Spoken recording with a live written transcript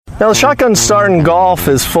Now, the shotgun start in golf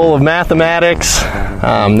is full of mathematics.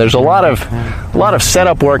 There's a lot of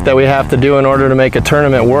setup work that we have to do in order to make a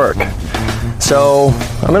tournament work. So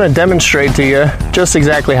I'm going to demonstrate to you just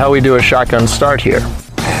exactly how we do a shotgun start here.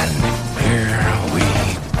 And here we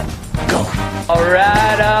go. All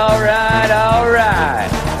right.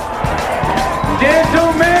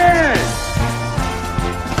 Gentlemen,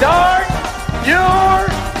 start your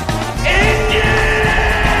engine!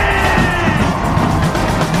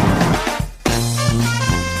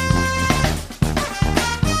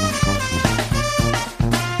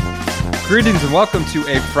 Greetings and welcome to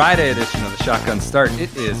a Friday edition of the Shotgun Start.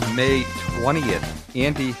 It is May 20th.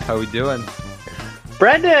 Andy, how we doing?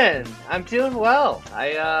 Brendan, I'm doing well.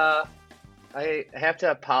 I have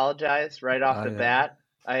to apologize right off the bat.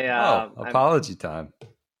 Apology time.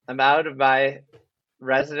 I'm out of my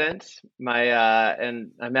residence.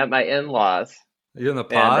 And I'm at my in-laws. Are you in the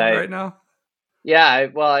pod right now? Yeah.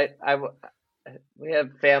 We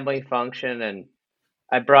have family function, and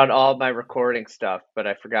I brought all my recording stuff, but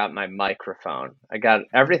I forgot my microphone. I got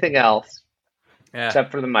everything else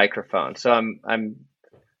except for the microphone. So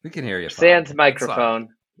we can hear you. Sans microphone.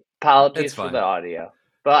 Apologies for the audio.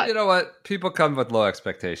 But you know what? People come with low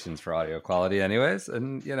expectations for audio quality anyways,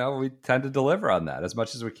 and we tend to deliver on that as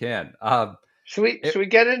much as we can. Should we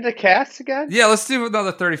get into cats again? Yeah, let's do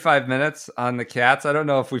another 35 minutes on the cats. I don't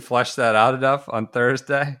know if we fleshed that out enough on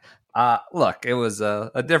Thursday. Look, it was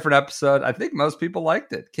a different episode. I think most people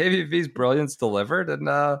liked it. KVV's brilliance delivered, and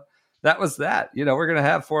that was that. We're going to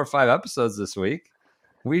have 4 or 5 episodes this week.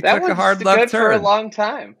 We took a hard left turn. For a long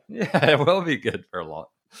time. Yeah, it will be good for a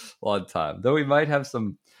long time. Though we might have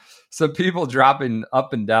some people dropping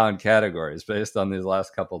up and down categories based on these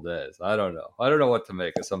last couple of days. I don't know what to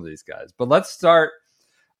make of some of these guys. But let's start.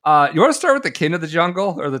 You want to start with the king of the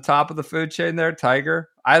jungle or the top of the food chain there, Tiger?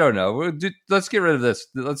 I don't know. Let's get rid of this.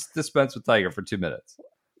 Let's dispense with Tiger for 2 minutes.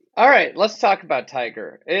 All right, let's talk about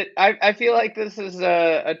Tiger. I feel like this is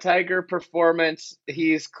a Tiger performance.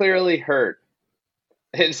 He's clearly hurt.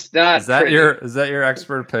 It's not. Is that your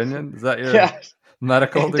expert opinion? Is that your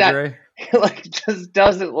medical degree? Just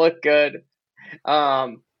doesn't look good.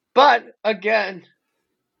 But again,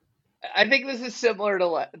 I think this is similar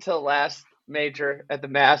to last major at the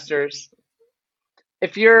Masters.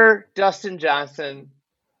 If you're Dustin Johnson,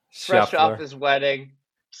 fresh off his wedding,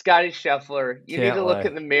 Scotty Scheffler, you need to look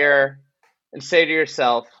in the mirror and say to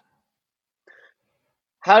yourself,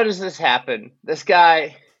 how does this happen? This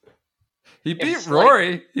guy... He beat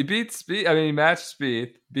Rory. He beat Speed. He matched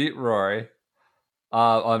Speed. Beat Rory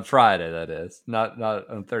on Friday. That is not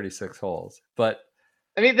on 36 holes. But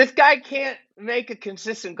this guy can't make a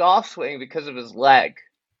consistent golf swing because of his leg.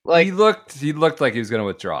 He looked like he was going to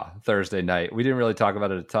withdraw Thursday night. We didn't really talk about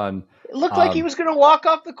it a ton. It looked like he was going to walk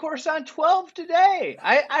off the course on 12 today.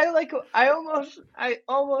 I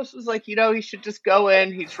almost was like, he should just go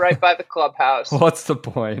in. He's right by the clubhouse. What's the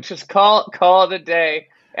point? Just call it a day.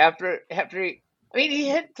 After he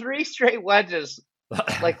hit 3 straight wedges,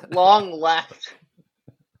 long left.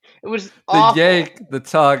 It was awful. The yank, the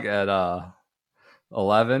tug at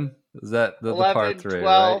 11. Is that the par 3?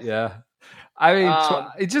 12. Right? Yeah.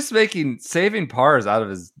 Just saving pars out of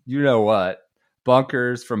his,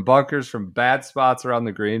 bunkers from bad spots around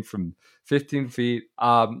the green from 15 feet.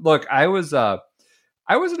 Look, I wasn't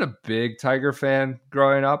a big Tiger fan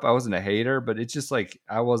growing up. I wasn't a hater, but it's just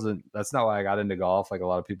that's not why I got into golf. Like a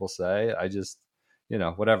lot of people say, I just,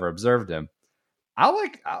 whatever, observed him. I'll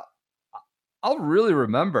really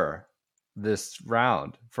remember this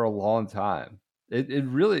round for a long time. It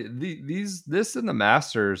really, this and the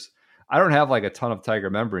Masters, I don't have a ton of Tiger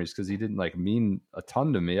memories because he didn't mean a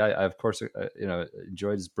ton to me. I of course,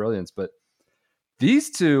 enjoyed his brilliance, but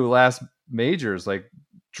these 2 last majors,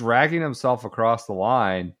 dragging himself across the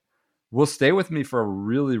line, will stay with me for a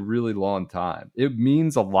really, really long time. It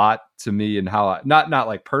means a lot to me and how I,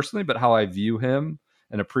 not personally, but how I view him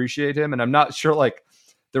and appreciate him. And I'm not sure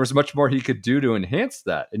there was much more he could do to enhance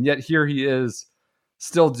that. And yet here he is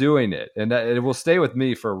still doing it. And it will stay with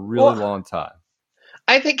me for a really long time.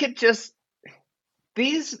 I think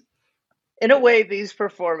these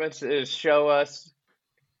performances show us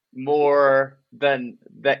more than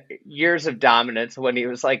the years of dominance when he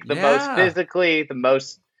was the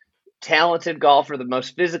most talented golfer, the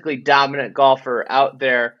most physically dominant golfer out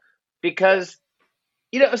there. Because,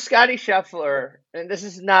 Scotty Scheffler, and this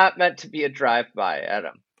is not meant to be a drive-by at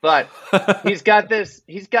him, but he's got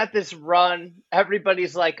this run.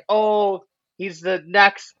 Everybody's like, oh, he's the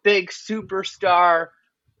next big superstar.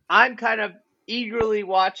 I'm kind of eagerly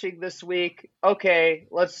watching this week. Okay,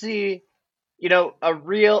 let's see. A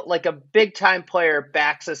real, a big time player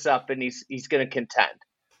backs us up and he's going to contend.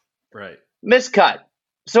 Right. Miscut.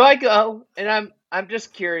 So I go, and I'm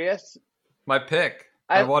just curious. My pick.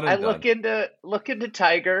 I look into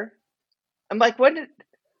Tiger. I'm like, how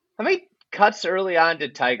many cuts early on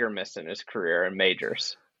did Tiger miss in his career in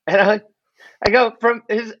majors? And I go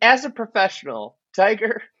as a professional,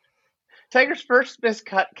 Tiger's first missed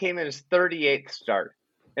cut came in his 38th start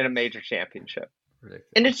in a major championship. Ridiculous.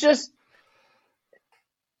 And it's just,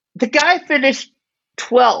 the guy finished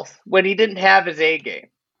 12th when he didn't have his A game.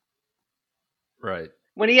 Right.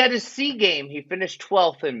 When he had his C game, he finished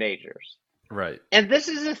 12th in majors. Right. And this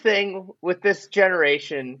is the thing with this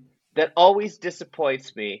generation that always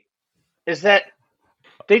disappoints me, is that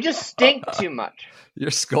they just stink too much.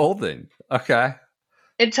 You're scolding. Okay.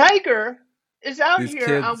 And Tiger is out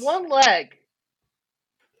here on one leg.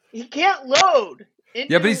 He can't load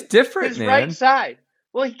into but he's different, his man. Right side.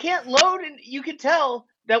 Well, he can't load, and you can tell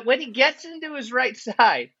that when he gets into his right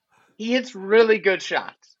side, he hits really good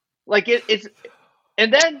shots. Like it's,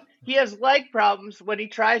 and then he has leg problems when he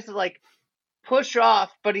tries to like push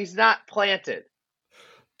off, but he's not planted.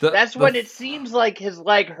 That's when it seems like his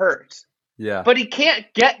leg hurts. Yeah. But he can't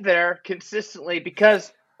get there consistently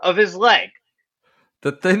because of his leg.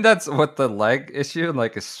 The thing that's what the leg issue and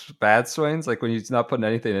like his bad swings, like when he's not putting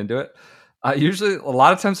anything into it, usually a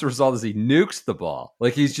lot of times the result is he nukes the ball.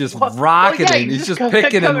 Like he's just rocketing. He's just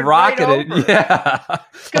picking and rocketing. Right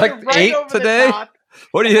like right 8 today.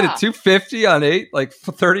 What did he hit at 250 on 8? Like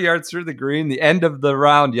 30 yards through the green. The end of the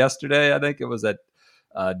round yesterday, I think it was at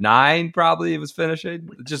 9 probably he was finishing.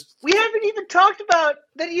 We haven't even talked about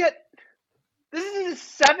that he had. This is his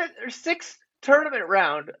 7th or 6th tournament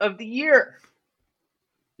round of the year.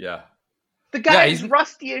 Yeah. The guy is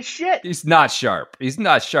rusty as shit. He's not sharp. He's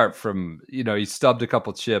not sharp from, he stubbed a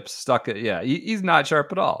couple chips, stuck it. Yeah, he's not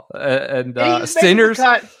sharp at all. And Stainers,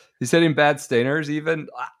 he's hitting bad Stainers even.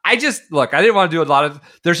 I didn't want to do a lot of,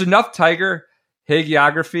 there's enough Tiger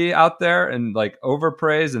hagiography out there and like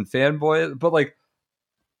overpraise and fanboy, but like,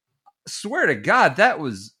 swear to God,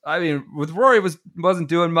 with Rory wasn't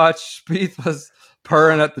doing much. Spieth was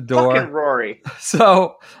purring at the door. Fucking Rory.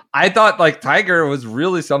 So I thought like Tiger was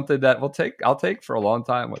really something that I'll take for a long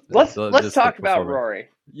time. Let's talk about Rory.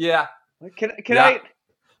 Yeah. Can I?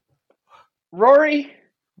 Rory.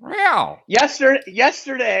 Wow.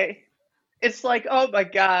 Yesterday, it's like, oh my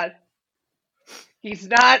God, he's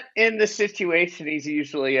not in the situation he's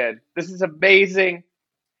usually in. This is amazing.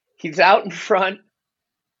 He's out in front.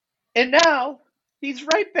 And now he's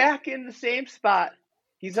right back in the same spot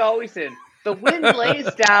he's always in. The wind lays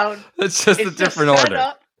down. It's just a different order.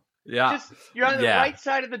 Up. Yeah. You're on the right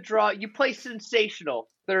side of the draw. You play sensational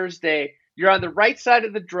Thursday. You're on the right side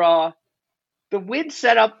of the draw. The wind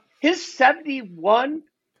set up. His 71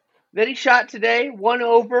 that he shot today, 1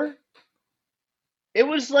 over, it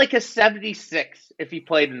was like a 76 if he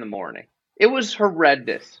played in the morning. It was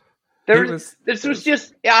horrendous. This was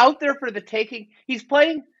just out there for the taking. He's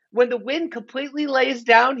playing. When the wind completely lays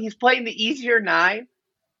down, he's playing the easier 9.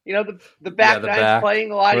 The back nine's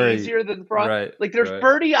playing a lot easier than the front. Right, like there's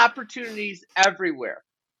birdie opportunities everywhere.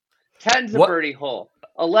 10's a birdie hole.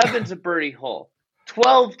 11's a birdie hole.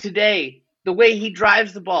 12 today, the way he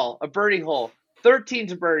drives the ball, a birdie hole.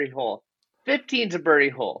 13's a birdie hole. 15's a birdie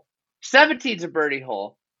hole. 17's a birdie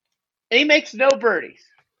hole. And he makes no birdies.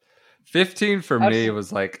 15 for me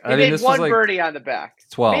was like, he made one birdie on the back.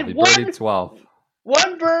 12. He birdied 12.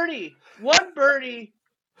 One birdie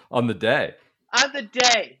on the day.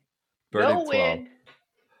 Birdied no 12. win.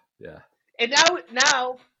 Yeah. And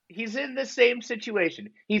now he's in the same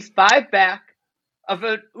situation. He's 5 back of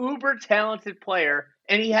an uber talented player,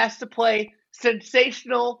 and he has to play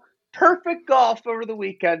sensational, perfect golf over the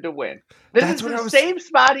weekend to win. This is the same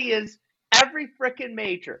spot he is every freaking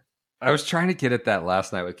major. I was trying to get at that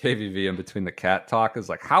last night with KVV in between the cat talk. Is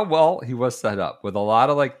like how well he was set up with a lot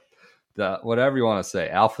of like the whatever you want to say,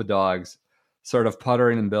 alpha dogs sort of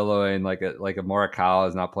puttering and billowing like a Morikawa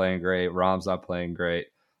is not playing great. Rahm's not playing great.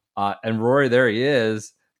 And Rory, there he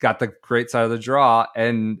is, got the great side of the draw.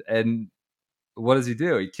 And what does he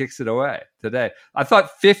do? He kicks it away today. I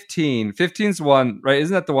thought 15's one, right?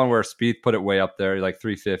 Isn't that the one where Spieth put it way up there? Like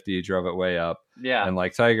 350, he drove it way up. Yeah. And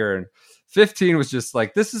like Tiger and 15 was just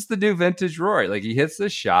like, this is the new vintage Rory. Like he hits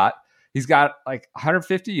this shot. He's got like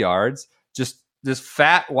 150 yards, just this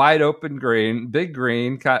fat, wide open green, big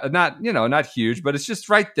green, not huge, but it's just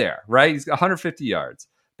right there, right? He's got 150 yards,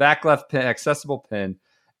 back left pin, accessible pin.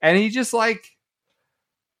 And he just kind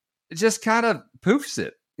of poofs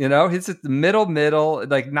it, hits it the middle,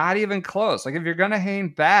 like not even close. Like if you're going to hang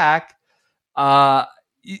back, and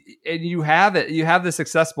you have this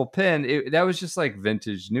accessible pin, that was just like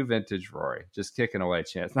new vintage Rory, just kicking away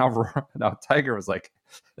chance. Now Tiger was like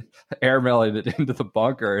airmailing it into the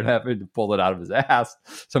bunker and having to pull it out of his ass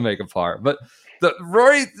to make a par. But the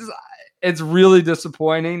Rory, it's really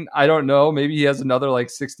disappointing. I don't know. Maybe he has another like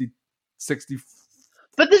 60.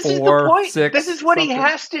 But this is the point. This is what something. he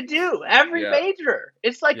has to do every major.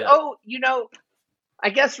 It's like, I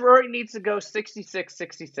guess Rory needs to go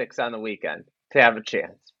 66 on the weekend to have a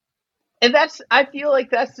chance. And I feel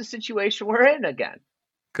like that's the situation we're in again.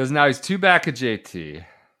 Because now he's 2 back of JT.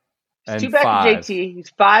 He's 2 back of JT. He's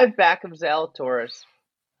 5 back of Zalatoris.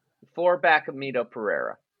 4 back of Mito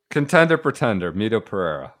Pereira. Contender, pretender, Mito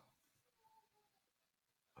Pereira.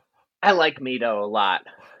 I like Mito a lot.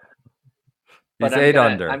 He's 8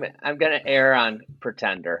 under. I'm going to err on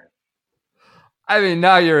pretender. I mean,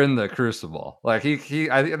 now you're in the crucible. Like I think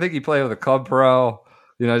he played with a Club Pro,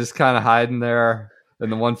 just kind of hiding there in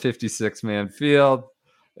the 156-man field.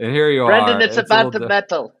 And here you Brendan, are. Brendan, it's about the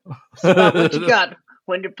metal. It's about what you got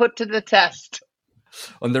when you're put to the test.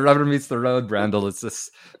 When the rubber meets the road, Brandel, it's this,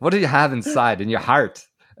 what do you have inside in your heart?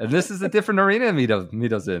 And this is a different arena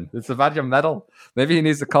Mito's in. It's about your metal. Maybe he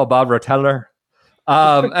needs to call Bob Roteller.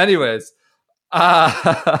 Anyways.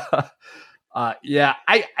 I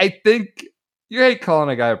think you hate calling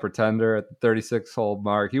a guy a pretender at the 36-hole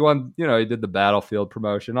mark. He won, he did the Battlefield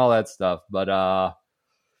promotion, all that stuff. But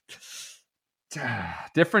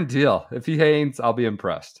different deal. If he hates, I'll be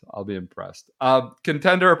impressed.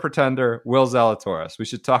 Contender or pretender, Will Zalatoris. We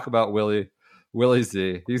should talk about Willie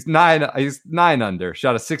Z. He's 9 under,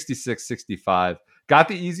 shot a 66-65, got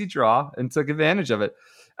the easy draw and took advantage of it.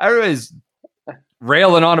 Everybody's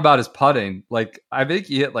railing on about his putting. Like, I think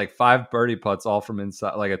he hit like 5 birdie putts all from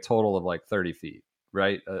inside, like a total of like 30 feet,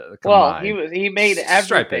 right? Well, he made everything.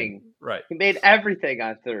 Striping. Right. He made everything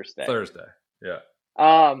on Thursday. Yeah.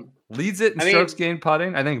 Leads it in strokes gained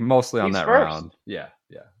putting. I think mostly on that first round. Yeah.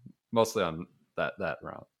 Mostly on that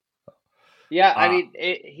round. Yeah,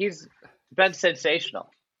 he's been sensational.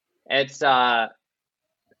 It's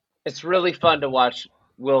really fun to watch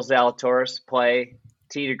Will Zalatoris play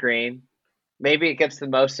tee to green. Maybe it gets the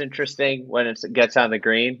most interesting when it gets on the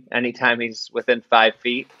green, anytime he's within 5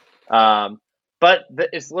 feet. But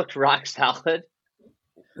it's looked rock solid.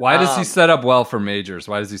 Why does he set up well for majors?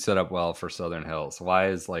 Why does he set up well for Southern Hills? Why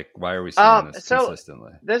are we seeing this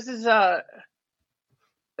consistently? This is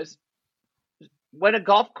when a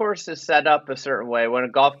golf course is set up a certain way, when a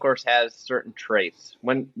golf course has certain traits,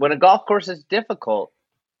 when a golf course is difficult,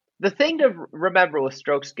 the thing to remember with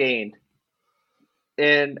strokes gained,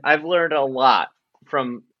 and I've learned a lot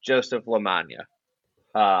from Joseph Lamagna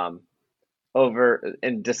over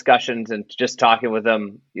in discussions and just talking with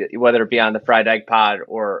him, whether it be on the Fried Egg Pod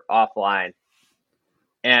or offline.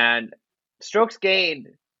 And strokes gained,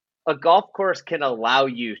 a golf course can allow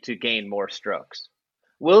you to gain more strokes.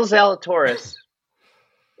 Will Zalatoris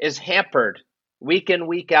is hampered week in,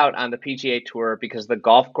 week out on the PGA Tour because the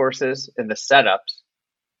golf courses and the setups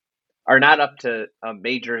are not up to a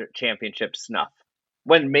major championship snuff.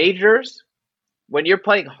 When you're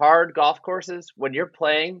playing hard golf courses, when you're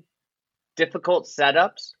playing difficult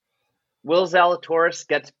setups, Will Zalatoris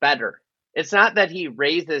gets better. It's not that he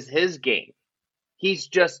raises his game. He's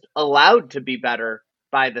just allowed to be better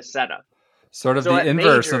by the setup. Sort of the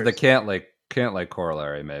inverse of the can't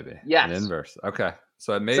corollary, maybe. Yes. An inverse. Okay.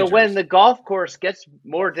 So at majors. So when the golf course gets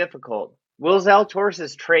more difficult, Will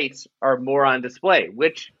Zalatoris' traits are more on display,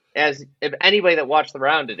 which, as if anybody that watched the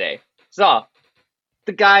round today saw,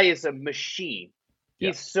 the guy is a machine.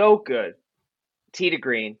 He's so good. Tee to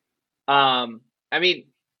green. The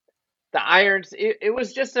irons, it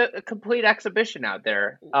was just a complete exhibition out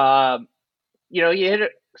there. You hit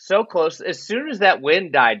it so close. As soon as that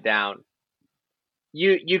wind died down,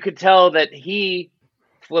 you could tell that he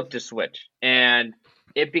flipped a switch and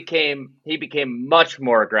he became much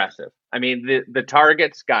more aggressive. The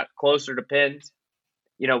targets got closer to pins,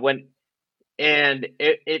 and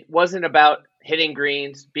it wasn't about hitting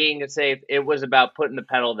greens, being safe. It was about putting the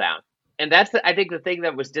pedal down. And that's, I think, the thing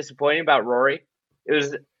that was disappointing about Rory. It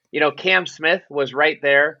was, Cam Smith was right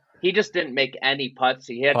there. He just didn't make any putts.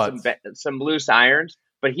 He had some loose irons,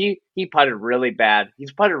 but he putted really bad.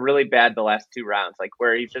 He's putted really bad the last 2 rounds, like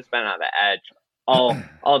where he's just been on the edge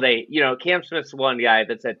all day. Cam Smith's one guy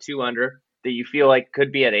that's at 2 under that you feel like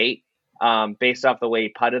could be at 8 based off the way he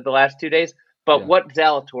putted the last 2 days. But what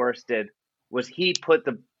Zalatoris did was he put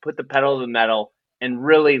the pedal to the metal and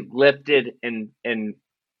really lifted and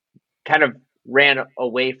kind of ran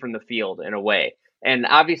away from the field in a way. And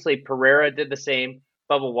obviously Pereira did the same.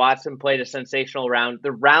 Bubba Watson played a sensational round.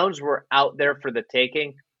 The rounds were out there for the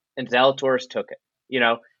taking, and Zalatoris took it.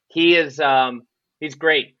 He is he's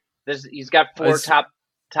great. He's got 4 top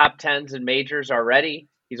 10s in majors already.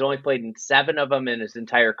 He's only played in 7 of them in his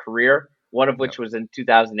entire career, one of which was in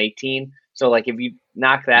 2018. So, like, if you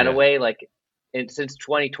knock that away, like, since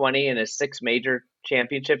 2020 in his 6 major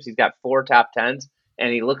championships, he's got 4 top 10s,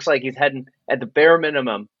 and he looks like he's heading at the bare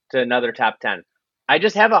minimum to another top 10. I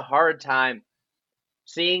just have a hard time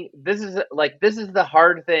seeing this is the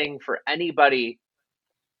hard thing for anybody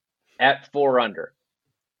at 4 under.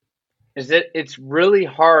 It's really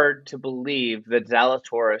hard to believe that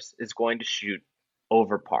Zalatoris is going to shoot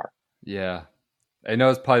over par. Yeah. I know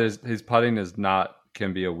his putting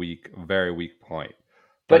can be a very weak point.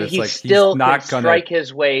 But he still can strike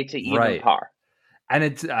his way to even par. And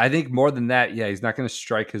I think more than that, he's not going to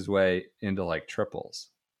strike his way into like triples.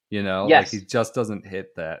 Yes. Like he just doesn't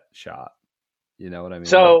hit that shot. You know what I mean?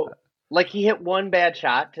 So, like, he hit one bad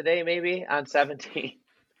shot today, maybe on 17.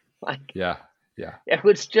 Yeah. It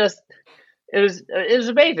was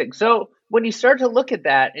amazing. So when you start to look at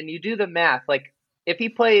that and you do the math, like if he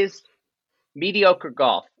plays mediocre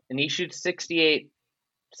golf and he shoots 68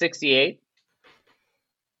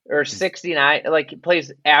 or 69, like he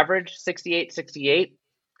plays average 68,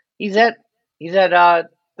 he's at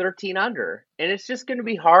 13 under, and it's just going to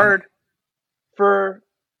be hard for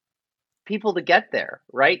people to get there,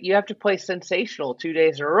 right? You have to play sensational 2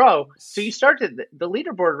 days in a row. So you start to, the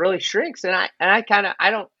leaderboard really shrinks, and I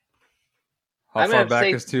don't. How far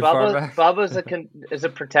back is too far back? Bubba is a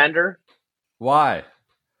pretender. Why?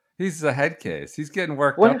 He's a head case. He's getting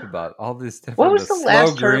worked up about all these different. What was the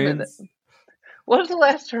last tournament? What was the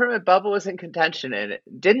last tournament Bubba was in contention in?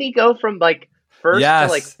 Didn't he go from like first to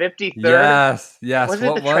like 53rd? Yes. Was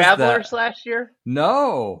it the Travelers last year?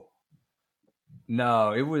 No.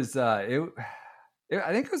 It was.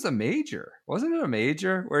 I think it was a major. Wasn't it a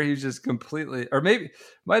major where he was just completely, or maybe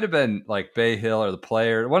might have been like Bay Hill or the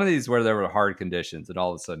Player, one of these where there were hard conditions, and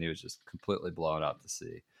all of a sudden he was just completely blown out to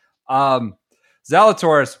sea.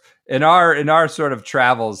 Zalatoris, in our sort of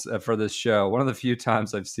travels for this show, one of the few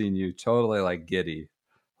times I've seen you totally like giddy,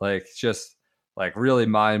 like just like really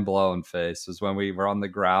mind blown face was when we were on the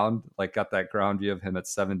ground, like got that ground view of him at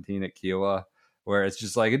 17 at Kiowa, where it's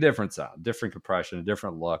just like a different sound, different compression, a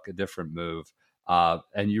different look, a different move.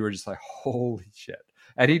 And you were just like, holy shit.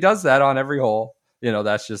 And he does that on every hole.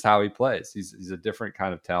 That's just how he plays. He's a different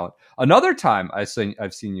kind of talent. Another time I've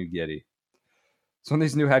seen you giddy. Some of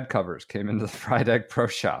these new head covers came into the Fried Egg Pro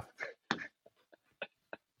Shop.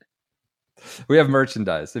 We have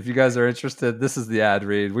merchandise. If you guys are interested, this is the ad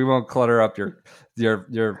read. We won't clutter up your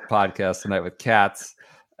podcast tonight with cats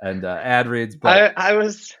and ad reads. But I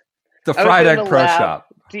was the Fried Egg Pro Shop,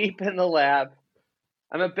 deep in the lab.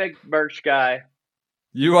 I'm a big merch guy.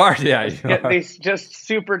 You are, yeah. Get these just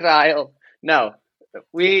super dialed. No, but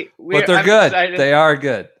they're good. Excited. They are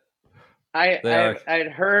good.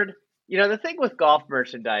 I'd heard. The thing with golf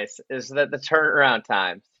merchandise is that the turnaround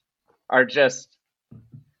times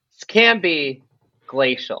can be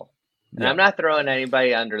glacial. And I'm not throwing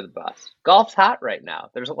anybody under the bus. Golf's hot right now.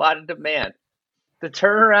 There's a lot of demand. The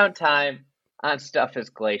turnaround time on stuff is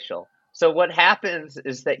glacial. So what happens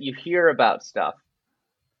is that you hear about stuff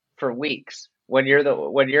for weeks when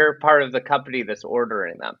you're part of the company that's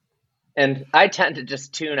ordering them. And I tend to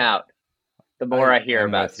just tune out the more I hear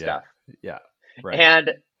about stuff. Yeah. Right.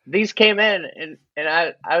 And these came in and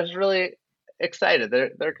I was really excited.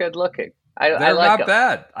 They're good looking. They're I like not them.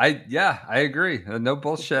 Bad. I agree. No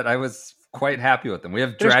bullshit. I was quite happy with them. We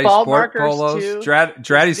have Dratty Sport polos,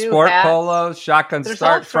 Dratty Sport polos, Shotgun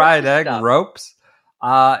Start, Fried Egg, ropes.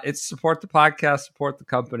 It's support the podcast, support the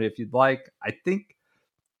company if you'd like. I think,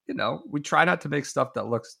 we try not to make stuff that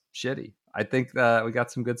looks shitty. I think that we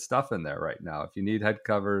got some good stuff in there right now. If you need head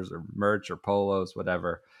covers or merch or polos,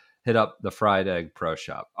 whatever, hit up the Fried Egg Pro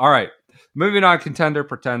Shop. All right, moving on. Contender,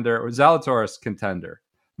 Pretender, or Zalatoris, Contender.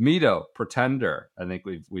 Mito, Pretender. I think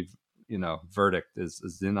we've verdict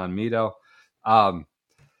is in on Mito.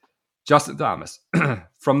 Justin Thomas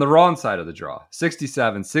from the wrong side of the draw,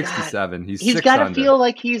 67. God, he's got to feel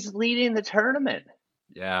like he's leading the tournament.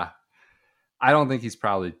 Yeah, I don't think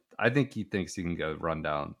I think he thinks he can go run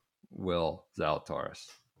down Will Zalatoris.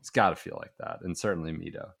 He's got to feel like that, and certainly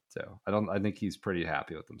Mito too. I think he's pretty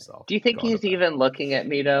happy with himself. Do you think he's even looking at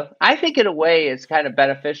Mito? I think in a way it's kind of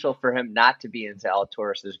beneficial for him not to be in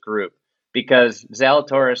Zalatoris's group, because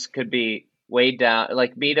Zalatoris could be weighed down.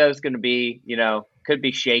 Like Mito's going to be, could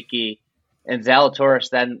be shaky, and Zalatoris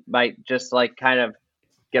then might just like kind of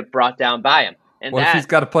get brought down by him. And what if he's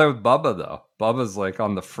got to play with Bubba though? Bubba's like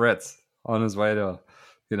on the fritz, on his way to,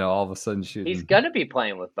 all of a sudden shooting. He's going to be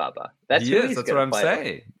playing with Bubba. That's what I'm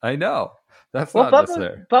saying. I know. That's not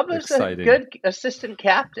necessarily Bubba's exciting. A good assistant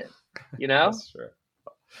captain, That's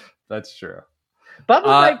true.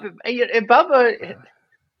 Bubba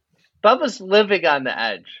Bubba's living on the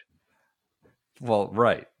edge. Well,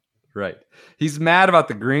 right. He's mad about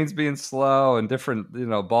the greens being slow and different,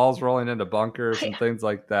 balls rolling into bunkers and things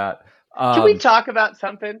like that. Can we talk about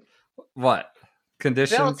something? What?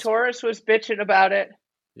 Conditions? Zalatoris was bitching about it.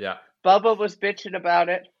 Yeah. Bubba was bitching about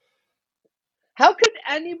it. How could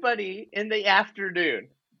anybody in the afternoon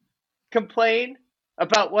complain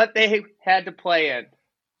about what they had to play in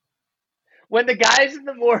when the guys in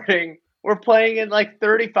the morning were playing in like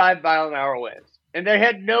 35-mile-an-hour winds and they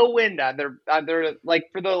had no wind on their like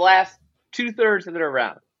for the last 2/3 of their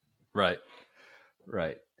round? Right.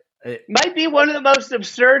 It might be one of the most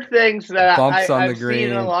absurd things that I've seen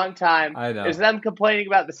in a long time. I know. Is them complaining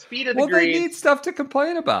about the speed of the green. Well, they need stuff to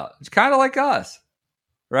complain about. It's kind of like us,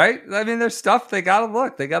 right? I mean, there's stuff they got to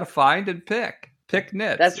look. They got to find and pick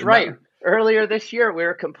nits. That's right. Earlier this year, we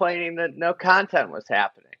were complaining that no content was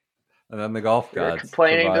happening. And then the golf gods. We were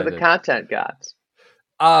complaining to the content gods.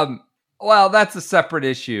 Well, that's a separate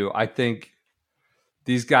issue. I think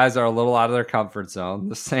these guys are a little out of their comfort zone.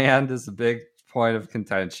 The sand is a big point of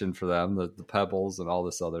contention for them, the pebbles and all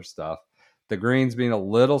this other stuff. The greens being a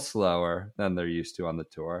little slower than they're used to on the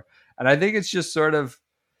tour. And I think it's just sort of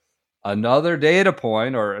another data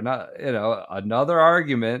point or, another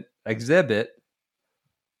argument, exhibit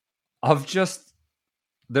of just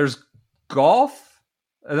there's golf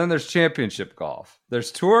and then there's championship golf.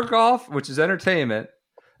 There's tour golf, which is entertainment,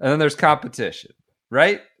 and then there's competition,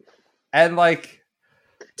 right? And like,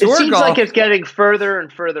 it seems golf, like it's getting further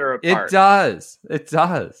and further apart. It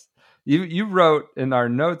does. You wrote in our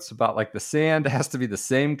notes about like the sand has to be the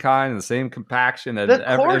same kind and the same compaction. And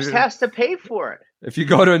the course has to pay for it. If you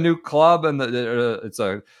go to a new club and it's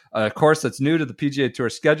a course that's new to the PGA Tour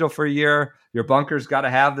schedule for a year, your bunker's got to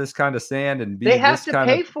have this kind of sand and be. They have to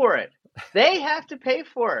pay for it. They have to pay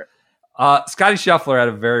for it. Scotty Scheffler had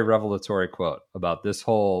a very revelatory quote about this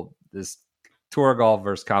tour golf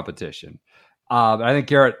versus competition. I think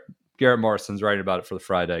Garrett Morrison's writing about it for the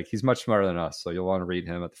Fried Egg. He's much smarter than us, so you'll want to read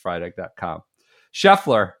him at thefriedegg.com.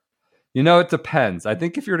 Scheffler, it depends. I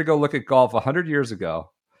think if you were to go look at golf 100 years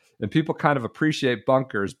ago, and people kind of appreciate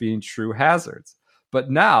bunkers being true hazards.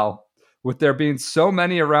 But now, with there being so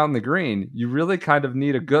many around the green, you really kind of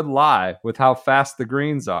need a good lie with how fast the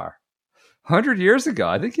greens are. 100 years ago,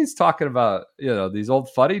 I think he's talking about, these old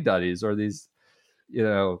fuddy-duddies or these,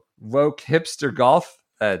 woke hipster golf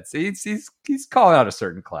heads. He's calling out a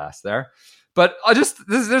certain class there. But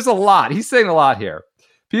there's a lot. He's saying a lot here.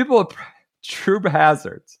 People, true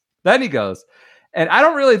hazards. Then he goes, and I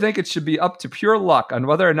don't really think it should be up to pure luck on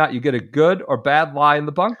whether or not you get a good or bad lie in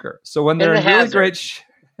the bunker. So when they're in really great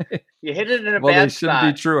you hit it in a bad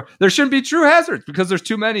spot. There shouldn't be true hazards because there's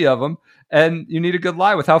too many of them, and you need a good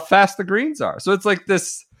lie with how fast the greens are. So it's like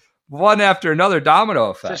this one after another domino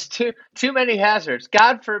effect. Just too many hazards.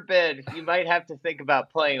 God forbid you might have to think about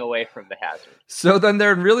playing away from the hazard. So then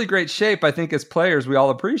they're in really great shape. I think as players, we all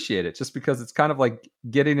appreciate it just because it's kind of like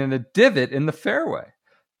getting in a divot in the fairway.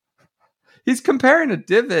 He's comparing a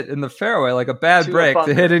divot in the fairway, like a bad break,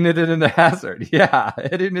 to hitting it in a hazard. Yeah,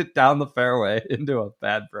 hitting it down the fairway into a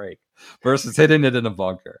bad break versus hitting it in a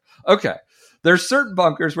bunker. Okay, there's certain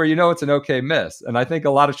bunkers where it's an okay miss. And I think a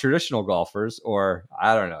lot of traditional golfers, or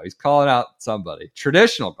I don't know, he's calling out somebody.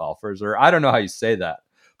 Traditional golfers, or I don't know how you say that.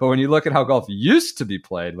 But when you look at how golf used to be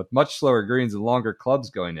played with much slower greens and longer clubs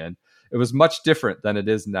going in, it was much different than it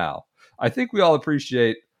is now. I think we all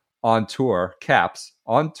appreciate on tour,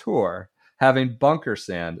 having bunker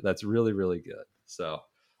sand that's really, really good. So,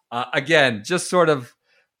 again, just sort of...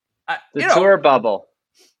 the tour bubble.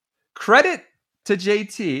 Credit to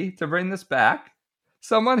JT to bring this back.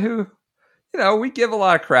 Someone who, we give a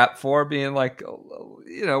lot of crap for being like,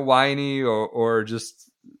 whiny or just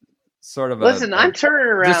sort of Listen, I'm turning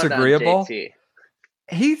around disagreeable. On JT.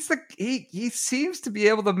 He seems to be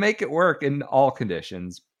able to make it work in all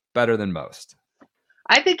conditions better than most.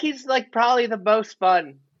 I think he's like probably the most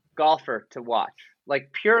fun golfer to watch,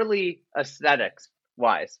 like purely aesthetics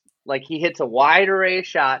wise. Like he hits a wide array of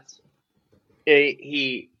shots.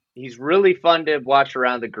 He's really fun to watch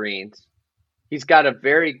around the greens. He's got a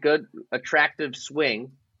very good, attractive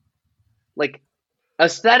swing. Like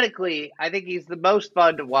aesthetically, I think he's the most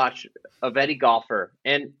fun to watch of any golfer.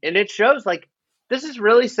 And it shows like this is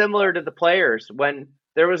really similar to the Players when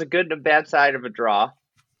there was a good and a bad side of a draw.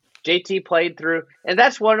 JT played through, and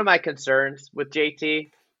that's one of my concerns with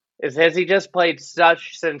JT. Has he just played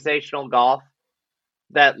such sensational golf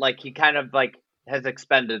that like he kind of like has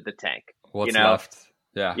expended the tank? What's left?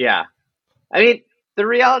 Yeah. Yeah. I mean, the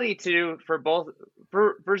reality too for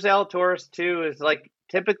Zalatoris too is like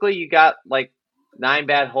typically you got like 9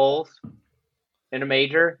 bad holes in a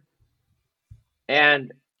major.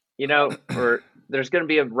 And or there's going to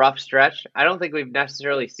be a rough stretch. I don't think we've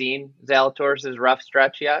necessarily seen Zalatoris' rough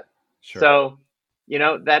stretch yet. Sure. So,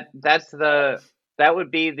 that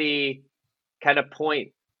would be the kind of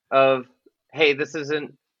point of, hey, this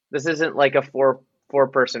isn't like a four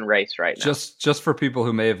person race right now. Just for people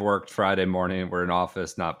who may have worked Friday morning, were in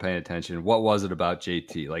office, not paying attention. What was it about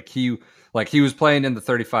JT? He was playing in the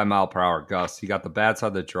 35 mile per hour gusts. He got the bad side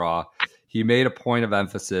of the draw. He made a point of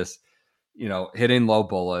emphasis, hitting low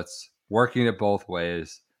bullets, working it both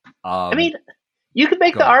ways. You could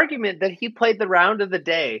make the argument that he played the round of the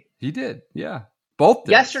day. He did, yeah. Both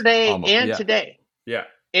days, yesterday and today. Yeah.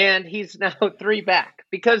 And he's now 3 back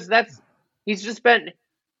because he's just been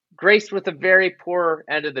graced with a very poor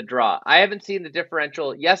end of the draw. I haven't seen the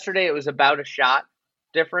differential. Yesterday it was about a shot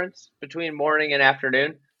difference between morning and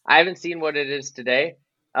afternoon. I haven't seen what it is today.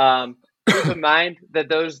 Keep in mind that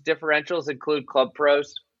those differentials include club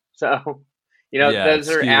pros. So, those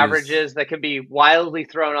are averages that can be wildly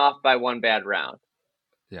thrown off by one bad round.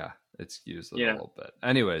 Yeah, it skews a little bit.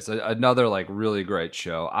 Anyways, another really great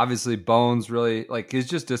show. Obviously, Bones really his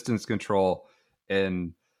just distance control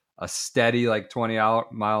and a steady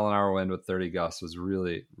 20-mile-an-hour wind with 30 gusts was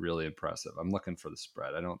really, really impressive. I'm looking for the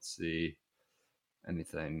spread. I don't see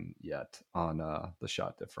anything yet on the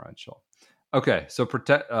shot differential. Okay, so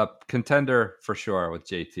contender for sure with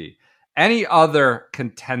JT. Any other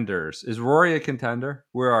contenders? Is Rory a contender?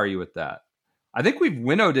 Where are you with that? I think we've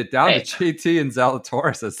winnowed it down to JT and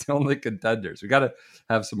Zalatoris as the only contenders. We got to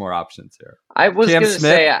have some more options here. I was going to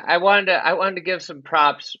say I wanted to give some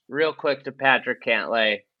props real quick to Patrick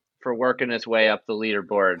Cantlay for working his way up the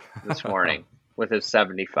leaderboard this morning with his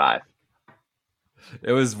 75.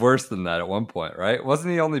 It was worse than that at one point, right?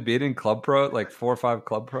 Wasn't he only beating club pro 4 or 5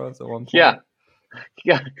 club pros at one point? Yeah.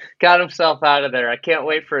 Got himself out of there. I can't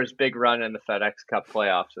wait for his big run in the FedEx Cup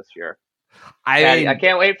playoffs this year. I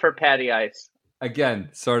can't wait for Patty Ice. Again,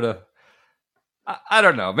 sort of, I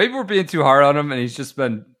don't know. Maybe we're being too hard on him and he's just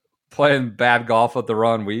been playing bad golf at the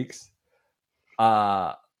wrong weeks.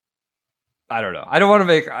 I don't know. I don't want to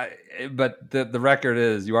make, but the record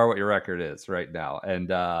is, you are what your record is right now.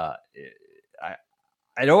 And I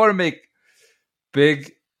don't want to make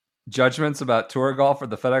big judgments about tour golf or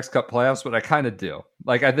the FedEx Cup playoffs, but I kind of do.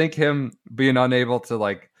 I think him being unable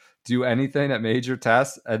to do anything at major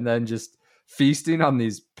tests and then just feasting on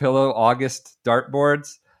these pillow August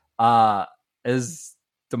dartboards is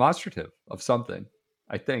demonstrative of something.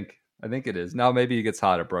 I think it is. Now maybe he gets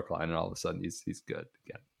hot at Brookline and all of a sudden he's good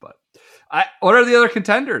again. But what are the other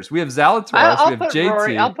contenders? We have Zalatoris. We have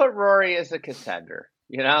JT. I'll put Rory as a contender.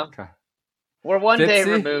 Okay. We're one day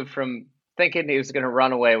removed from thinking he was going to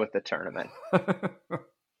run away with the tournament.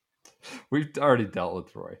 We've already dealt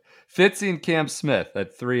with Rory. Fitzy and Cam Smith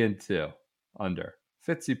at 3 and 2 under.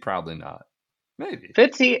 Fitzy probably not. Maybe.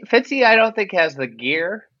 Fitzy I don't think has the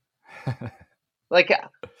gear.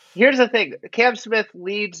 Here's the thing. Cam Smith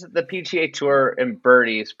leads the PGA Tour in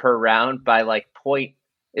birdies per round by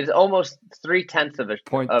it's almost 0.3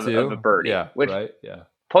 of a birdie. Yeah, right. Yeah.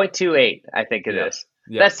 0.28, I think it is.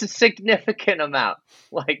 Yeah. That's a significant amount.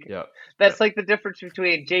 That's the difference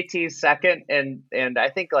between JT's second and I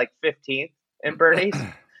think 15th in birdies.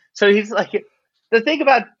 So he's the thing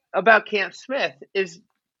about Cam Smith is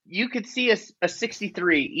you could see a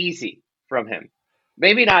 63 easy from him.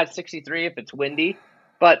 Maybe not 63 if it's windy,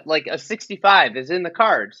 but a 65 is in the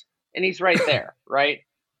cards and he's right there, right?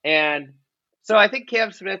 And so I think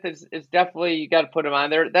Cam Smith is definitely, you got to put him on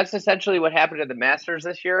there. That's essentially what happened at the Masters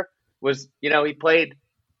this year was, he played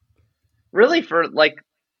really for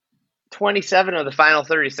 27 of the final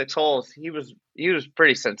 36 holes. He was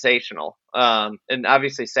pretty sensational. And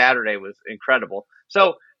obviously Saturday was incredible.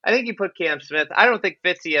 So I think you put Cam Smith. I don't think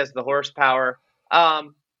Fitzy has the horsepower.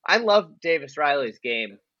 I love Davis Riley's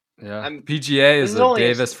game. Yeah, PGA is a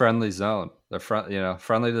Davis-friendly zone. They're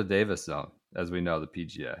friendly to the Davis zone, as we know the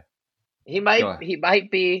PGA. He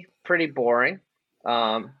might be pretty boring.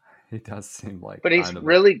 He does seem but he's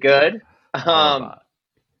really good.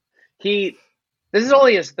 This is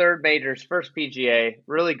only his third major, his first PGA.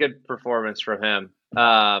 Really good performance from him.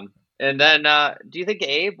 And then, do you think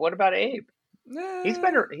Abe? What about Abe?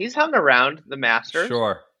 He's hung around the Masters.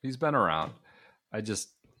 Sure, he's been around.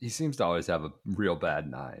 He seems to always have a real bad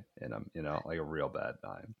 9, and a real bad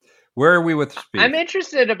 9. Where are we with speed? I'm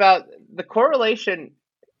interested about the correlation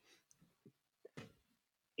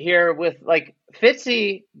here with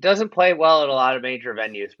Fitzy doesn't play well at a lot of major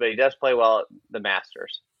venues, but he does play well at the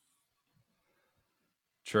Masters.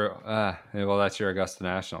 True. Well, that's your Augusta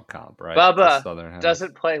National comp, right? Bubba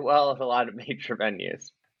doesn't play well at a lot of major venues.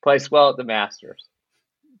 Plays well at the Masters.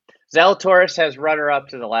 Zalatoris has runner-up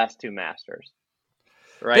to the last 2 Masters.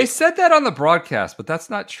 right? They said that on the broadcast, but that's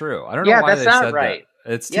not true. I don't know why they said right. that.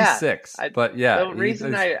 It's T6, but yeah. The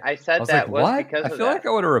reason I said that was what? because I feel like I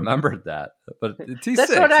would have remembered that, but T6,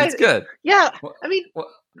 it's good. Yeah, I mean,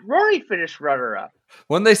 Rory finished runner-up.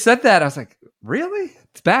 When they said that, I was like, really?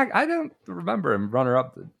 It's back? I don't remember him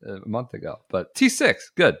runner-up a month ago, but T6,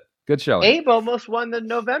 good showing. Abe almost won the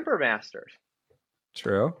November Masters.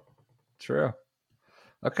 True.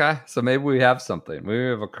 Okay, so maybe we have something. Maybe we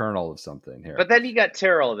have a kernel of something here. But then you got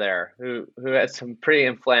Tyrrell there, who has some pretty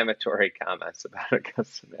inflammatory comments about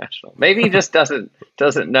Augusta National. Maybe he just doesn't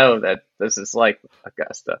know that this is like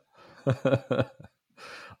Augusta.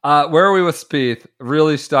 Where are we with Spieth?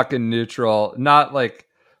 Really stuck in neutral. Not like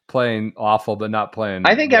playing awful, but not playing.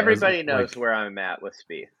 I think everybody knows where I'm at with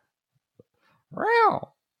Spieth.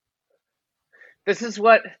 Wow. This is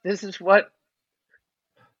what.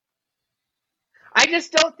 I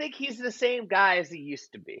just don't think he's the same guy as he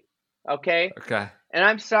used to be. Okay. And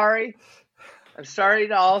I'm sorry. I'm sorry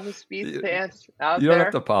to all the Spieth fans out there. You don't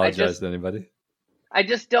have to apologize to anybody. I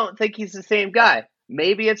just don't think he's the same guy.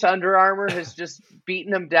 Maybe it's Under Armour has just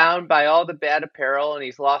beaten him down by all the bad apparel, and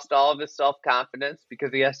he's lost all of his self-confidence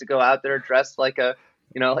because he has to go out there dressed like a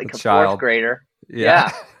child. Fourth grader.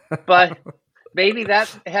 Yeah. But maybe that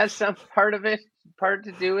has some part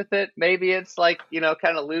to do with it. Maybe it's like,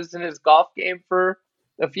 kind of losing his golf game for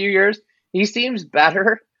a few years. He seems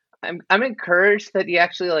better. I'm encouraged that he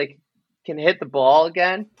actually can hit the ball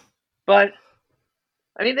again. But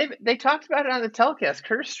I mean, they talked about it on the telecast.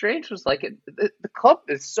 Curtis Strange was like, the club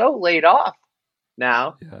is so laid off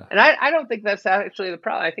now. Yeah. And I don't think that's actually the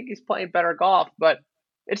problem. I think he's playing better golf, but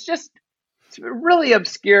it's a really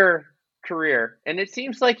obscure career. And it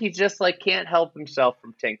seems like he just can't help himself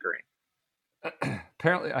from tinkering.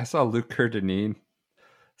 Apparently, I saw Luke Kerr-Dineen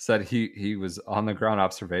said he was on the ground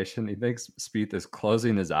observation. He thinks Spieth is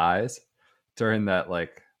closing his eyes during that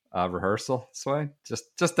rehearsal swing.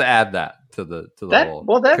 Just to add that to the whole.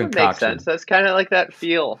 Well, that would make sense. That's kind of like that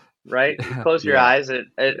feel, right? You close your eyes, it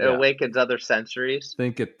awakens other sensories.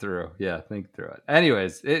 Think it through. Yeah, think through it.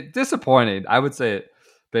 Anyways, disappointing. I would say it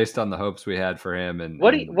based on the hopes we had for him. And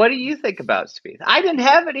what do you think about Spieth? I didn't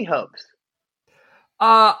have any hopes.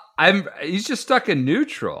 He's just stuck in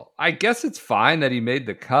neutral. I guess it's fine that he made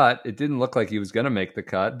the cut. It didn't look like he was going to make the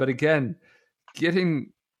cut, but again,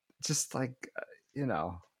 getting just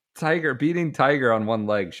beating Tiger on one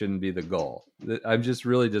leg shouldn't be the goal. I'm just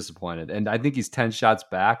really disappointed. And I think he's 10 shots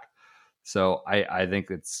back. So I think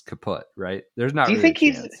it's kaput, right? There's not. Do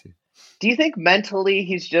you think mentally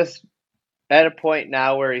he's just at a point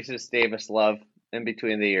now where he's just Davis Love in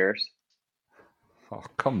between the years? Oh,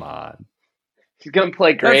 come on. He's going to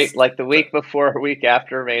play great the week before, week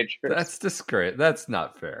after majors. That's just great. That's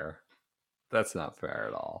not fair. That's not fair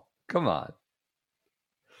at all. Come on.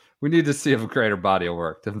 We need to see a greater body of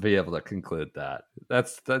work to be able to conclude that.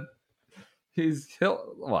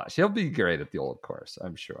 He'll be great at the old course,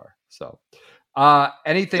 I'm sure. So,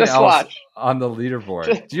 anything just else watch. On the leaderboard?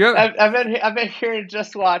 I've been hearing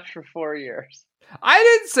just watch for 4 years. I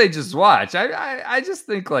didn't say just watch. I just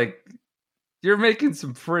think you're making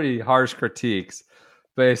some pretty harsh critiques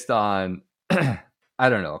based on, I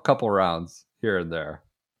don't know, a couple rounds here and there.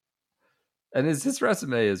 And his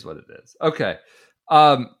resume is what it is. Okay.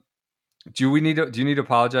 Do you need to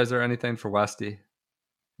apologize or anything for Westy?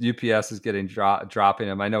 UPS is getting dropping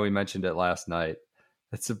him. I know we mentioned it last night.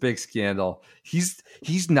 It's a big scandal. He is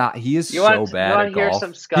so bad at golf.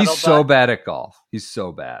 He's so bad at golf. He's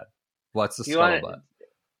so bad. What's the scuttlebutt?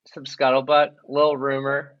 Some scuttlebutt, little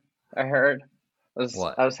rumor I heard.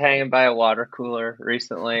 I was hanging by a water cooler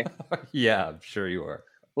recently. Yeah, I'm sure you were.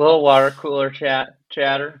 Little water cooler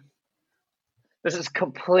chatter. This is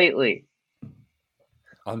completely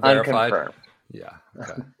unverified. Unconfirmed. Yeah.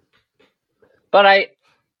 Okay. But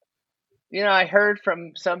I heard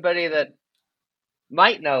from somebody that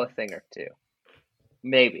might know a thing or two,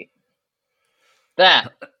 maybe,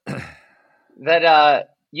 that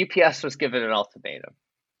UPS was given an ultimatum,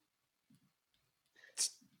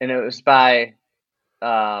 and it was by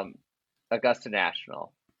Augusta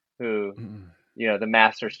National, who, the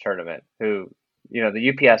Masters tournament, who,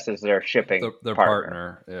 the UPS is their shipping their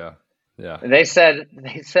partner. Yeah. Yeah. And they said,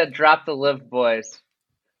 drop the live boys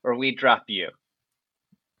or we drop you.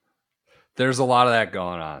 There's a lot of that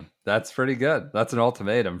going on. That's pretty good. That's an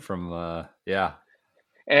ultimatum from, from one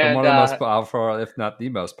of the most powerful, if not the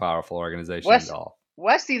most powerful organization in golf.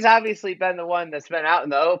 Westy's obviously been the one that's been out in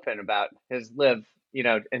the open about his live,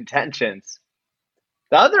 intentions.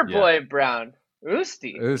 The other boy, Brown,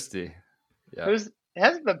 Oosty, yeah,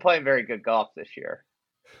 hasn't been playing very good golf this year.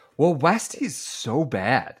 Well, Westy's so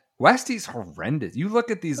bad. Westy's horrendous. You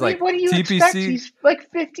look at these like what do you TPC. expect? He's like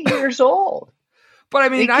 50 years old. But I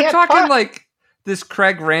mean, I'm talking like this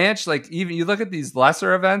Craig Ranch. Like even you look at these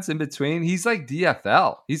lesser events in between. He's like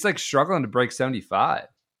DFL. He's like struggling to break 75.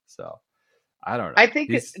 So I don't know. I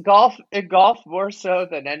think in golf more so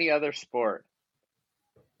than any other sport.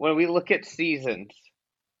 When we look at seasons,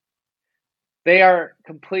 they are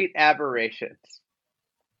complete aberrations.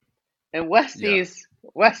 And Westy's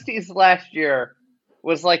last year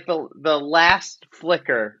was like the last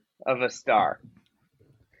flicker of a star.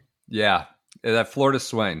 Yeah, that Florida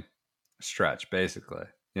swing stretch, basically.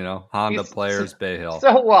 Honda Players, Bay Hill.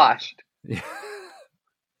 So washed. Yeah.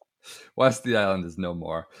 Westy Island is no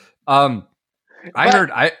more. I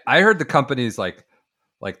heard the companies like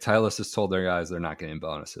Titleist has told their guys they're not getting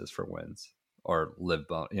bonuses for wins or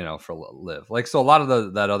for live. Like, so a lot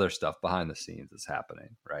of that other stuff behind the scenes is happening,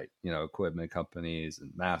 right? Equipment companies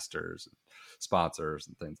and masters and sponsors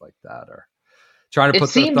and things like that are trying to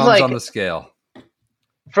put their thumbs on the scale.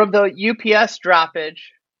 From the UPS droppage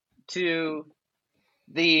to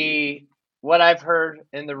what I've heard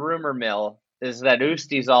in the rumor mill is that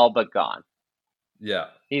Oosty's all but gone. Yeah.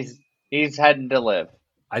 He's heading to live.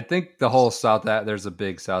 I think the whole there's a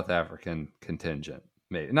big South African contingent.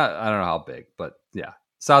 Maybe not. I don't know how big, but yeah,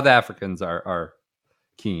 South Africans are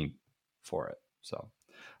keen for it. So,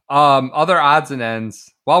 other odds and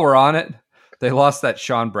ends. While we're on it, they lost that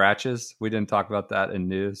Sean Bratches. We didn't talk about that in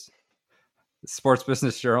news. The Sports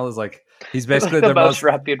Business Journal is like he's basically the their most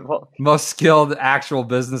reputable, most skilled actual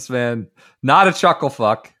businessman. Not a chuckle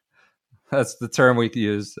fuck. That's the term we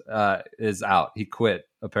use. Is out. He quit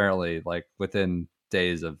apparently, like within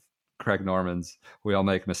days of Craig Norman's "We all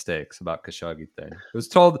make mistakes" about Khashoggi thing. It was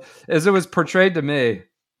told, as it was portrayed to me,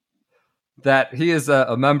 that he is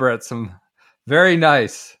a member at some very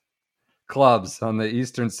nice clubs on the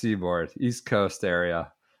Eastern Seaboard, East Coast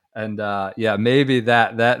area, and maybe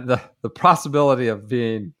that the possibility of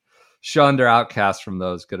being shunned or outcast from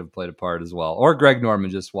those could have played a part as well. Or Greg Norman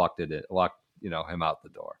just walked him out the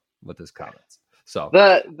door with his comments. So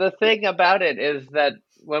the thing about it is that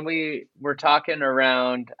when we were talking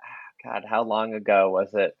around, God, how long ago was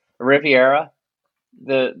it? Riviera,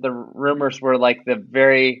 the rumors were like the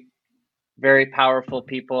very, very powerful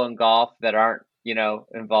people in golf that aren't,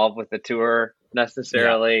 involved with the tour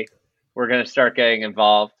necessarily. Yeah. We're going to start getting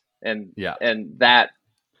involved, and that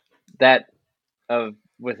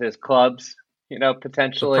with his clubs,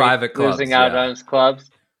 potentially private clubs, losing out on his clubs,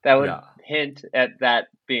 that would hint at that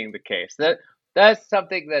being the case. That's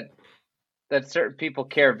something that certain people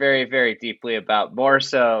care very, very deeply about, more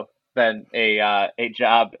so than a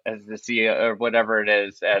job as the CEO or whatever it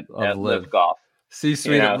is at Live Golf.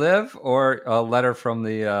 C-suite at Live, or a letter from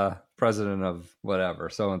the president of whatever,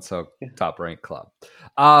 so-and-so top-ranked club.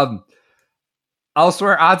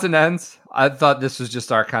 Elsewhere, odds and ends. I thought this was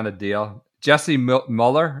just our kind of deal. Jesse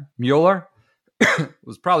Mueller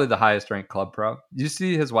was probably the highest-ranked club pro. Do you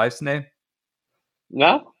see his wife's name?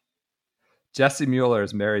 No. Jesse Mueller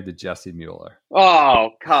is married to Jesse Mueller. Oh,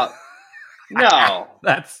 no.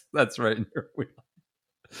 That's right in your wheel.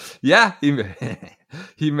 Yeah,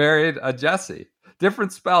 he married a Jesse.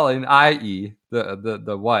 Different spelling, i.e.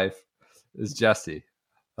 the wife is Jesse.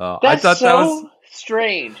 That's I thought so that was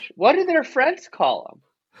strange. What do their friends call him?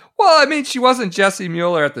 Well, I mean, she wasn't Jesse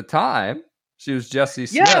Mueller at the time. She was Jesse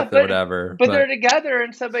Smith or whatever. But they're together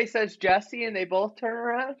and somebody says Jesse and they both turn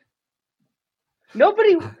around.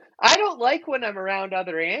 I don't like when I'm around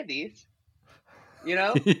other Andys.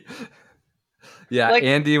 Yeah, like,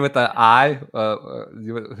 Andy with the I.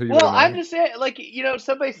 I'm just saying,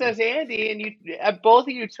 somebody says Andy, and you both of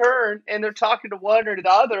you turn, and they're talking to one or the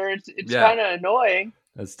other. It's kind of annoying.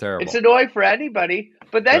 That's terrible. It's annoying for anybody,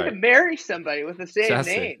 but then to marry somebody with the same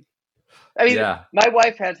name. I mean, my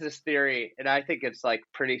wife has this theory, and I think it's like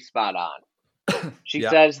pretty spot on. She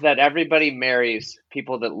says that everybody marries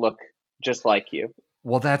people that look just like you.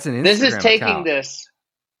 Well, that's an Instagram This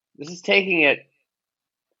is taking it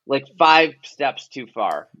like 5 steps too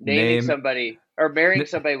far. Marrying somebody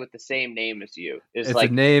with the same name as you is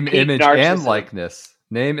like name, image, and likeness.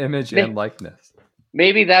 Name, image, and likeness.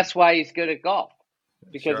 Maybe that's why he's good at golf,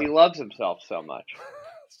 because he loves himself so much.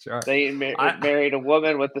 Sure. They married a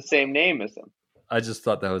woman with the same name as him. I just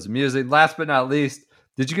thought that was amusing. Last but not least,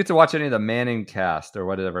 did you get to watch any of the Mannigcast or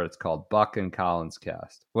whatever it's called, Buck and Collins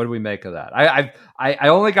cast? What do we make of that? I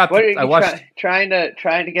only got. I watched trying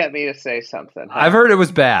to get me to say something. Huh? I've heard it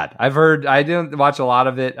was bad. I didn't watch a lot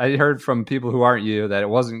of it. I heard from people who aren't you that it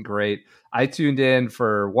wasn't great. I tuned in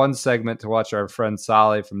for one segment to watch our friend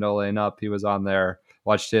Solly from No Lane Up. He was on there.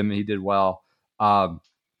 Watched him. He did well.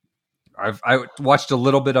 I watched a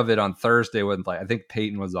little bit of it on Thursday when I think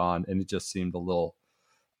Peyton was on, and it just seemed a little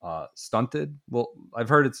stunted. Well, I've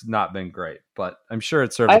heard it's not been great, but I'm sure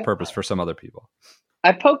it serves a purpose for some other people.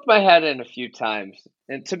 I poked my head in a few times,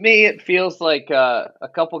 and to me, it feels like a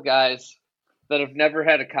couple guys that have never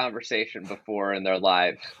had a conversation before in their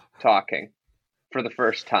lives talking for the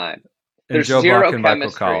first time. There's Joe zero Buck and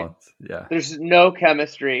chemistry. Michael Collins. Yeah. There's no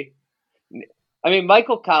chemistry. I mean,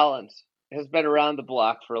 Michael Collins has been around the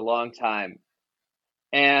block for a long time,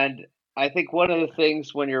 and I think one of the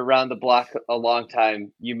things when you're around the block a long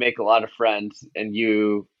time, you make a lot of friends, and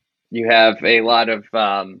you have a lot of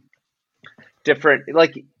different,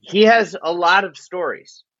 like, he has a lot of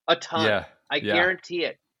stories, a ton. Yeah. I guarantee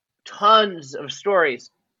it. Tons of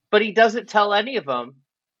stories, but he doesn't tell any of them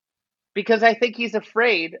because I think he's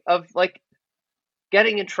afraid of like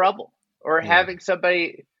getting in trouble or having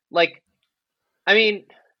somebody like, I mean,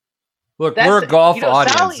 look, we're a golf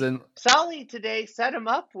audience, Solly today set him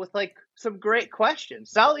up with like some great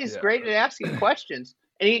questions. Solly's great at asking questions,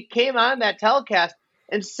 and he came on that telecast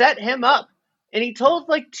and set him up, and he told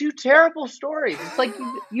like 2 terrible stories. It's like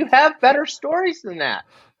you have better stories than that,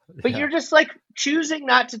 but you're just like choosing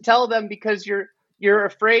not to tell them because you're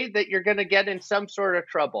afraid that you're going to get in some sort of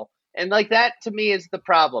trouble. And like that to me is the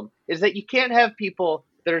problem, is that you can't have people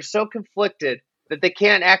that are so conflicted that they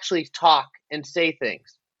can't actually talk and say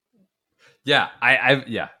things. Yeah,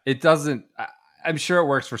 it doesn't. I'm sure it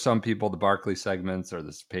works for some people, the Barkley segments or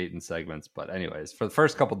the Peyton segments. But anyways, for the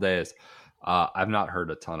first couple of days, I've not heard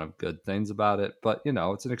a ton of good things about it. But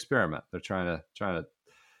it's an experiment. They're trying to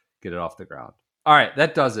get it off the ground. All right,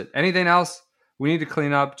 that does it. Anything else we need to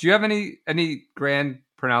clean up? Do you have any grand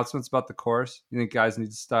pronouncements about the course? You think guys need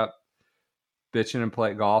to stop bitching and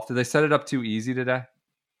play golf? Did they set it up too easy today?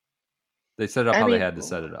 They set it up how they had to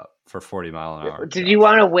set it up for 40 mile an hour. Did you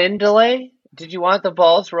want a wind delay? Did you want the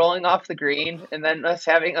balls rolling off the green and then us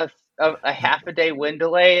having a half a day wind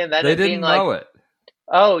delay and then they it being didn't know like, it?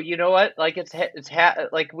 Oh, you know what? Like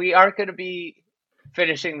like we aren't going to be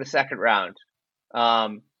finishing the second round.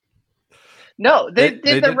 No, they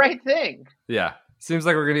did the right thing. Yeah, seems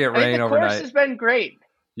like we're going to get rain overnight. The course has been great.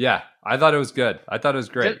 Yeah, I thought it was good. I thought it was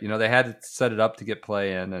great. They had to set it up to get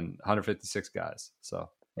play in and 156 guys. So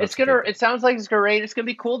it sounds like it's gonna rain. It's gonna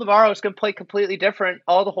be cool tomorrow. It's gonna play completely different.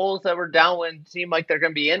 All the holes that were downwind seem like they're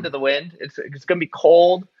gonna be into the wind. It's gonna be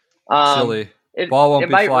cold. Chilly. Ball won't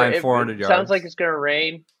be flying 400 yards. Sounds like it's gonna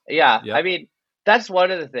rain. Yeah, yep. I mean that's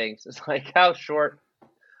one of the things. It's like how short.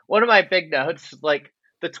 One of my big notes, like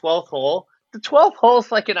the 12th hole. The 12th hole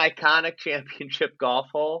is like an iconic championship golf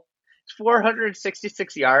hole. It's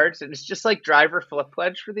 466 yards, and it's just like driver flip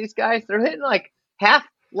wedge for these guys. They're hitting like half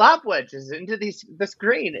lob wedges into this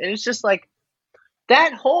green, and it's just like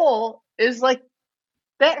that hole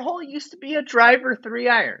used to be a driver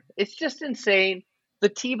 3-iron. It's just insane. The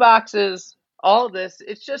tee boxes, all of this.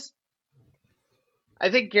 It's just,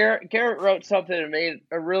 I think Garrett wrote something and made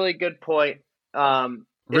a really good point.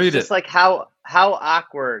 It's just like how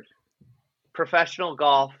awkward professional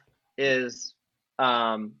golf is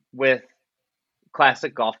with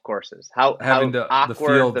classic golf courses. How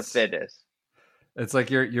awkward the fit is. It's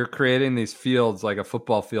like you're creating these fields like a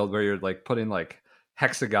football field where you're like putting like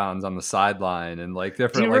hexagons on the sideline and like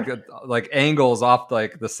different like angles off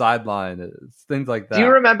like the sideline. It's things like that. Do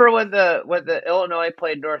you remember when the Illinois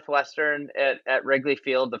played Northwestern at Wrigley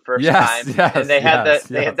Field the first time? Yes, and they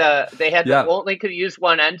had only could use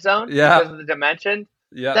one end zone because of the dimension.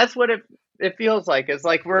 Yeah, that's what it feels like. It's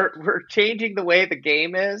like we're changing the way the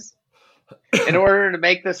game is in order to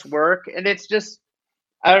make this work, and it's just,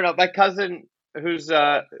 I don't know. My cousin, who's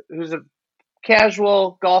a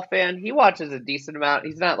casual golf fan, he watches a decent amount.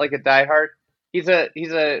 He's not like a diehard. He's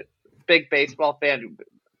a big baseball fan.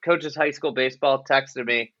 Coaches high school baseball. Texted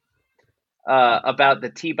me about the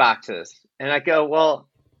tee boxes, and I go, well,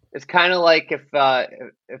 it's kind of like if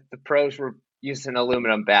the pros were using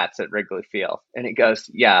aluminum bats at Wrigley Field. And he goes,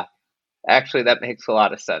 yeah, actually, that makes a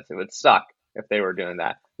lot of sense. It would suck if they were doing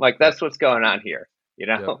that. Like, that's what's going on here,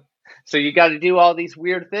 Yep. So you got to do all these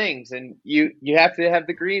weird things, and you have to have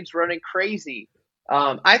the greens running crazy.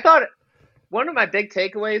 I thought one of my big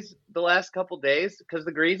takeaways the last couple days, because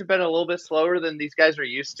the greens have been a little bit slower than these guys are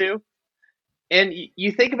used to, and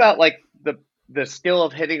you think about like the skill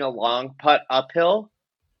of hitting a long putt uphill.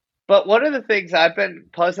 But one of the things I've been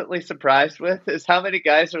pleasantly surprised with is how many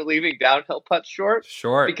guys are leaving downhill putts short.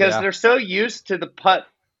 Because they're so used to the putt.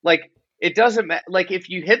 Like, it doesn't matter. Like, if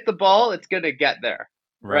you hit the ball, it's going to get there.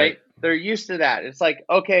 Right? They're used to that. It's like,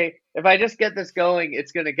 okay, if I just get this going,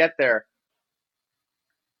 it's going to get there.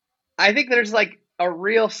 I think there's like a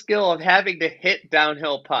real skill of having to hit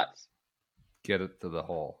downhill putts. Get it to the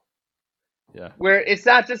hole. where it's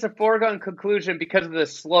not just a foregone conclusion because of the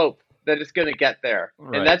slope that it's going to get there.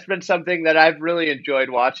 Right. And that's been something that I've really enjoyed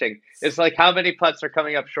watching. It's like how many putts are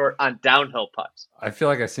coming up short on downhill putts. I feel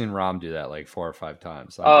like I've seen Rahm do that like 4 or 5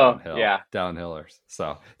 times on downhillers.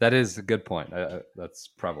 So that is a good point. That's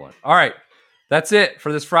prevalent. All right. That's it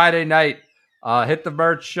for this Friday night. Hit the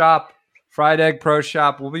merch shop, Fried Egg Pro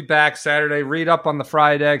Shop. We'll be back Saturday. Read up on the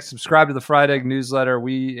Fried Egg. Subscribe to the Fried Egg newsletter.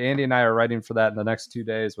 Andy and I are writing for that in the next 2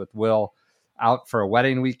 days with Will out for a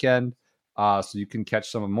wedding weekend. So you can catch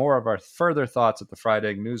some more of our further thoughts at the Fried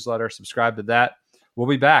Egg newsletter. Subscribe to that. We'll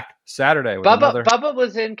be back Saturday with Bubba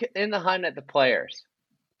was in the hunt at the Players.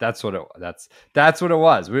 That's what it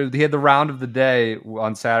was. He had the round of the day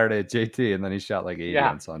on Saturday at JT, and then he shot like 80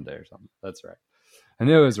 on Sunday or something. That's right. I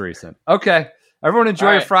knew it was recent. Okay. Everyone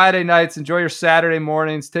enjoy your Friday nights. Enjoy your Saturday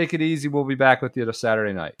mornings. Take it easy. We'll be back with you to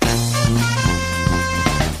Saturday night.